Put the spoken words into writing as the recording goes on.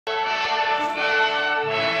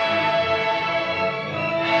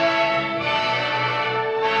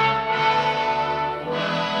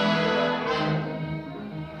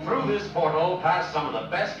portal pass some of the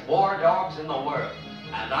best war dogs in the world,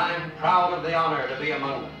 and I'm proud of the honor to be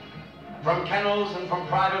among them. From kennels and from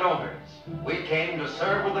private owners, we came to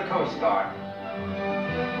serve with the Coast Guard.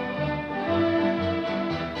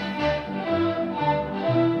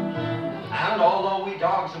 And although we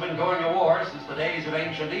dogs have been going to war since the days of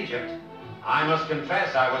ancient Egypt, I must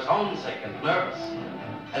confess I was homesick and nervous.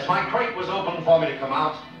 As my crate was open for me to come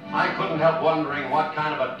out, I couldn't help wondering what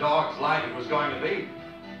kind of a dog's life it was going to be.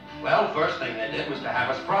 Well, first thing they did was to have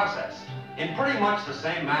us processed in pretty much the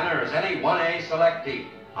same manner as any 1A selectee.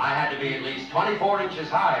 I had to be at least 24 inches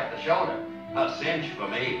high at the shoulder, a cinch for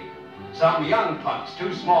me. Some young punks,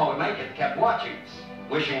 too small to make it, kept watching us,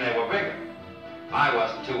 wishing they were bigger. I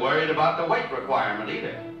wasn't too worried about the weight requirement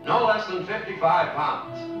either, no less than 55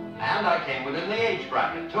 pounds. And I came within the age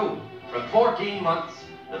bracket, too, from 14 months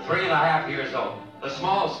to 3.5 years old. The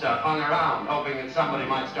small stuff hung around, hoping that somebody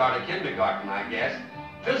might start a kindergarten, I guess.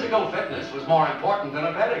 Physical fitness was more important than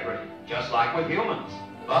a pedigree, just like with humans.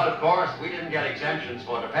 But, of course, we didn't get exemptions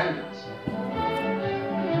for dependents.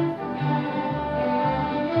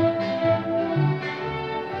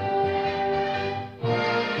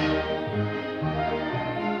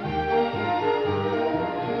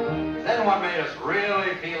 Then what made us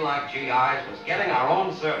really feel like GIs was getting our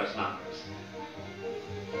own service numbers.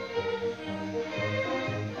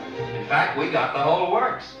 In fact, we got the whole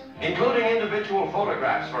works, including individual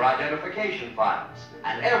photographs for identification files.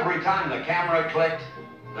 And every time the camera clicked,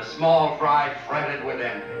 the small fry fretted with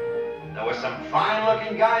envy. There were some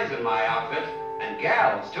fine-looking guys in my outfit, and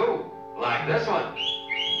gals, too, like this one.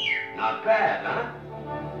 Not bad, huh?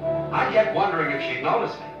 I kept wondering if she'd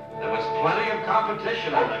notice me. There was plenty of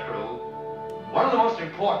competition in the crew. One of the most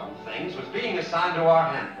important things was being assigned to our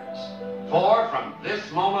handlers. For from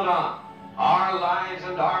this moment on, our lives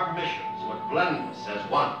and our missions would blend us as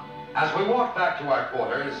one. As we walked back to our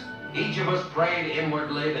quarters, each of us prayed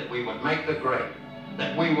inwardly that we would make the grade,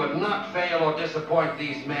 that we would not fail or disappoint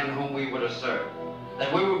these men whom we were to serve,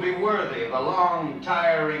 that we would be worthy of the long,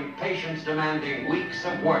 tiring, patience-demanding weeks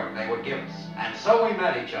of work they would give us. And so we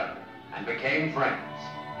met each other and became friends,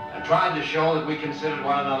 and tried to show that we considered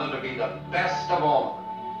one another to be the best of all of them.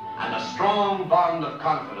 And a strong bond of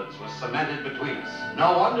confidence was cemented between us.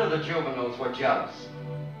 No wonder the juveniles were jealous.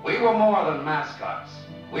 We were more than mascots.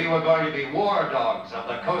 We were going to be war dogs of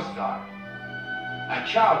the Coast Guard. At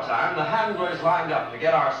chow time, the handlers lined up to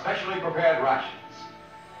get our specially prepared rations.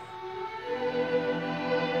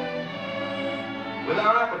 With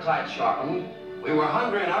our appetites sharpened, we were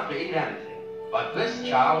hungry enough to eat anything. But this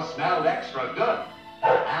chow smelled extra good,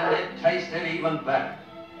 and it tasted even better.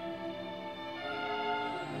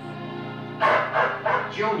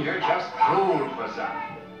 Junior just drooled for some.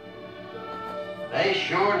 They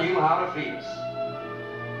sure knew how to feed us.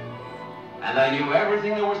 And they knew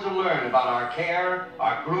everything there was to learn about our care,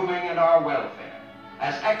 our grooming, and our welfare.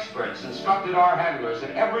 As experts instructed our handlers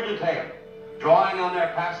in every detail, drawing on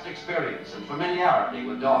their past experience and familiarity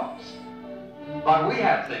with dogs. But we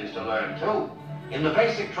had things to learn, too. In the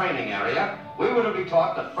basic training area, we were to be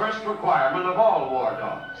taught the first requirement of all war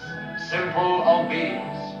dogs: simple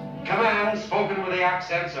obedience. Commands spoken with the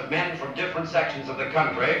accents of men from different sections of the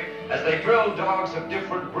country as they drilled dogs of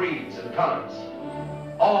different breeds and colors,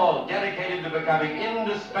 all dedicated to becoming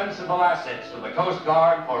indispensable assets to the Coast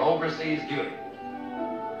Guard for overseas duty.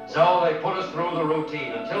 So they put us through the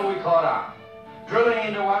routine until we caught on, drilling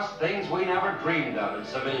into us things we never dreamed of in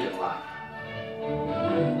civilian life.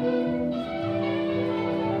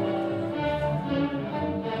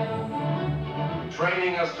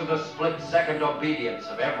 Training us to the split-second obedience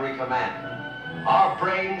of every command. Our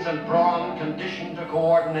brains and brawn conditioned to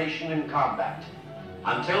coordination in combat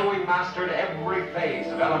until we mastered every phase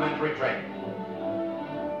of elementary training.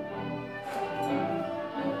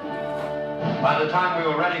 By the time we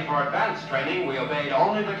were ready for advanced training, we obeyed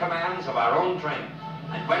only the commands of our own training.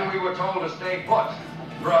 And when we were told to stay put,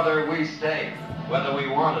 brother, we stayed, whether we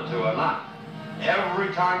wanted to or not.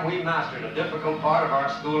 Every time we mastered a difficult part of our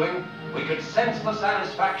schooling, we could sense the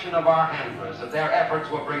satisfaction of our handlers that their efforts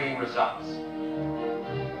were bringing results.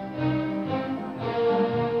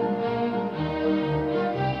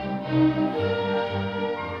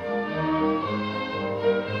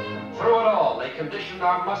 Through it all, they conditioned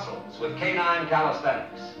our muscles with canine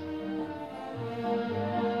calisthenics.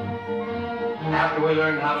 After we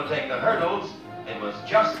learned how to take the hurdles, it was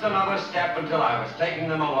just another step until I was taking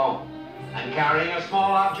them alone and carrying a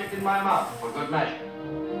small object in my mouth for good measure.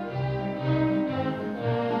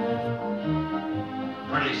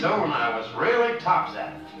 Pretty soon I was really tops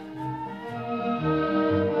at it.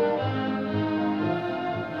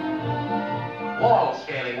 Wall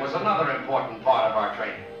scaling was another important part of our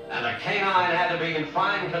training, and a canine had to be in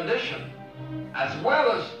fine condition, as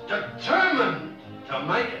well as determined to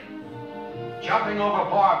make it. Jumping over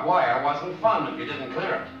barbed wire wasn't fun if you didn't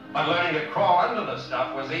clear it, but learning to crawl under the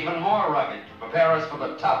stuff was even more rugged to prepare us for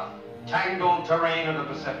the tough, tangled terrain of the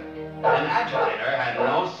Pacific. An agitator had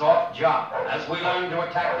no soft job as we learned to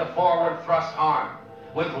attack the forward thrust arm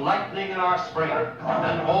with lightning in our spring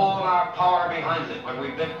and all our power behind it when we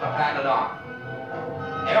bit the padded arm.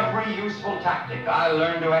 Every useful tactic I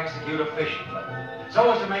learned to execute efficiently,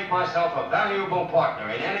 so as to make myself a valuable partner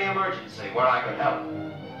in any emergency where I could help.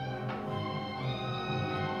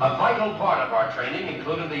 A vital part of our training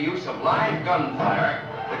included the use of live gunfire,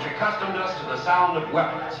 which accustomed us to the sound of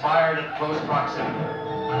weapons fired at close proximity.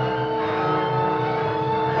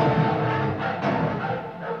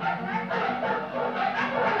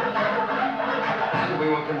 And we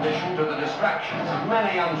were conditioned to the distractions of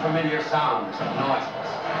many unfamiliar sounds and noises.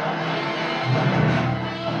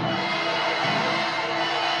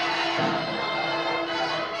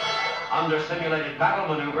 Under simulated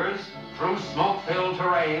battle maneuvers, through smoke-filled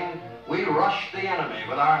terrain, we rushed the enemy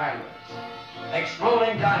with our handlers,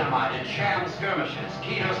 exploding dynamite in sham skirmishes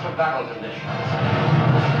keyed us to battle conditions.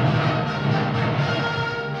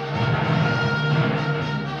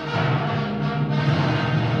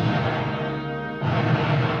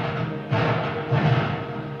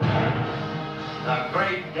 The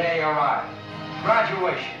great day arrived.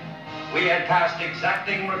 Graduation. We had passed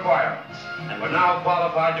exacting requirements and were now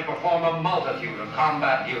qualified to perform a multitude of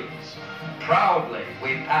combat duties. Proudly,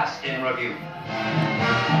 we passed in review.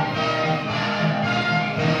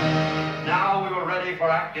 Now we were ready for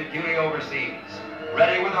active duty overseas,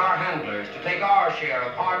 ready with our handlers to take our share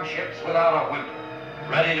of hardships without a whimper,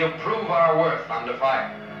 ready to prove our worth under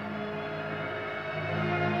fire.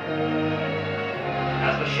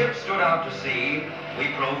 As the ship stood out to sea,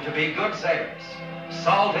 we proved to be good sailors,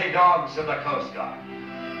 salty dogs of the Coast Guard.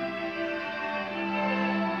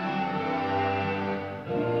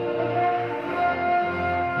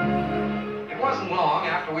 It wasn't long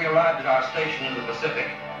after we arrived at our station in the Pacific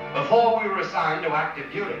before we were assigned to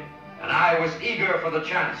active duty, and I was eager for the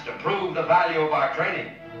chance to prove the value of our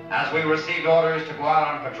training as we received orders to go out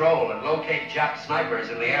on patrol and locate Jap snipers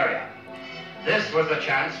in the area. This was the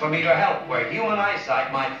chance for me to help where human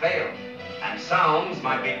eyesight might fail and sounds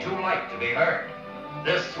might be too light to be heard.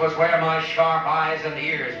 This was where my sharp eyes and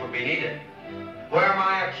ears would be needed, where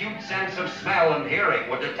my acute sense of smell and hearing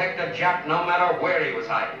would detect a Jap no matter where he was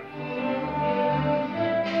hiding.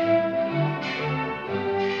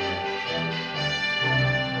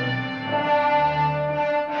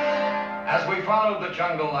 As we followed the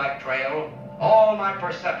jungle-like trail, all my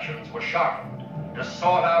perceptions were sharpened to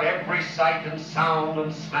sort out every sight and sound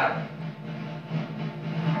and smell,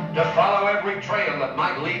 to follow every trail that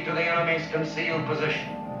might lead to the enemy's concealed position.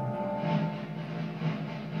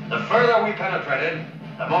 The further we penetrated,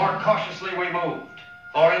 the more cautiously we moved,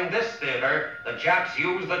 for in this theater, the Japs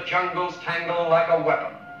used the jungle's tangle like a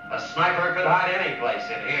weapon. A sniper could hide any place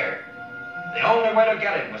in here. The only way to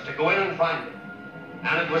get him was to go in and find him.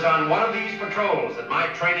 And it was on one of these patrols that my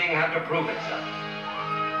training had to prove itself.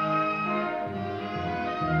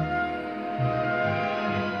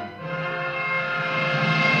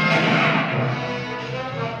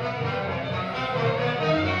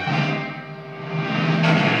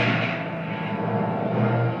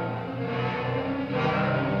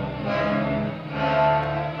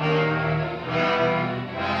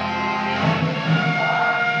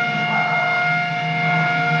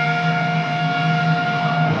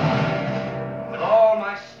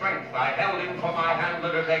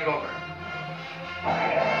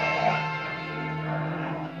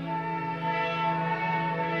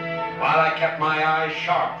 While I kept my eyes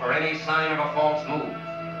sharp for any sign of a false move.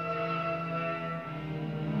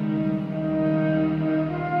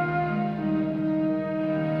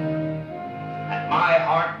 And my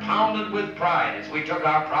heart pounded with pride as we took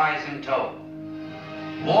our prize in tow.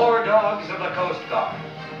 War dogs of the Coast Guard,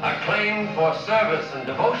 acclaimed for service and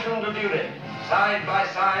devotion to duty, side by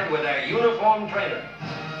side with their uniformed trainers,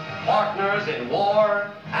 partners in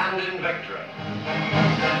war and in victory.